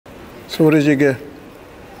So what did you get?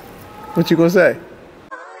 What you gonna say?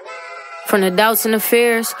 From the doubts and the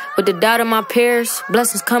fears, with the doubt of my peers,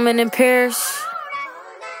 blessings coming in pairs.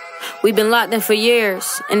 We've been locked in for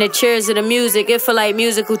years, and the chairs of the music, it feel like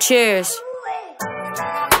musical chairs.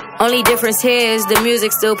 Only difference here is the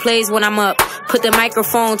music still plays when I'm up. Put the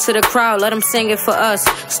microphone to the crowd, let them sing it for us.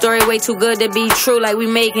 Story way too good to be true, like we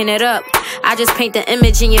making it up. I just paint the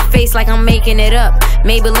image in your face like I'm making it up.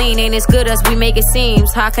 Maybelline ain't as good as we make it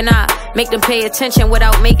seems. How can I make them pay attention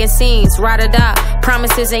without making scenes? Ride or die,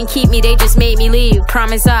 promises ain't keep me, they just made me leave.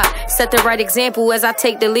 Promise I set the right example as I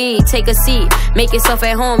take the lead. Take a seat, make yourself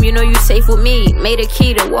at home, you know you safe with me. Made a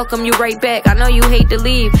key to welcome you right back, I know you hate to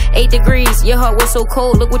leave. 8 degrees, your heart was so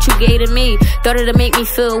cold, look what you gave to me. Thought it'd make me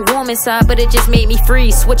feel warm inside, but it just made me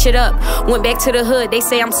freeze. Switch it up, went back to the hood, they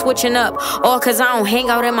say I'm switching up. All cause I don't hang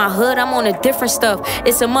out in my hood, I'm on a different stuff.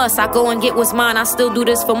 It's a must, I go and get what's mine, I still do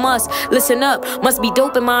this for must. Listen up, must be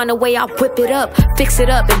dope in mine the way I whip it up. Fix it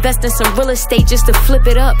up, invest in some real estate just to flip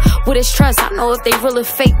it up. With his trust, I know if they real or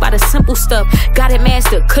fake by the simple stuff. Got it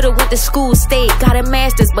mastered, could've went to school, stayed, got a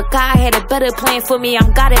master's. But God had a better plan for me,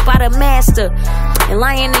 I'm got it by the master. And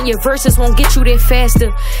lying in your verses won't get you there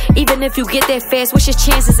faster. Even if you get there fast, what's your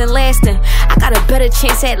chances in lasting? I got a better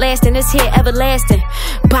chance at lasting, this here everlasting.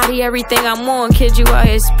 Body everything I'm on, kid, you out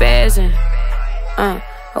here spazzing.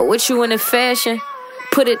 With you in the fashion,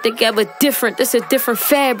 put it together different, this a different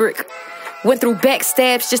fabric. Went through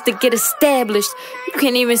backstabs just to get established. You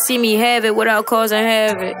can't even see me have it without causing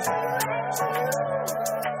havoc.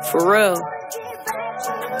 For real.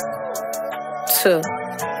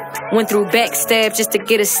 Went through backstabs just to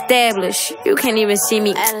get established. You can't even see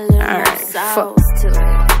me. Alright, fuck.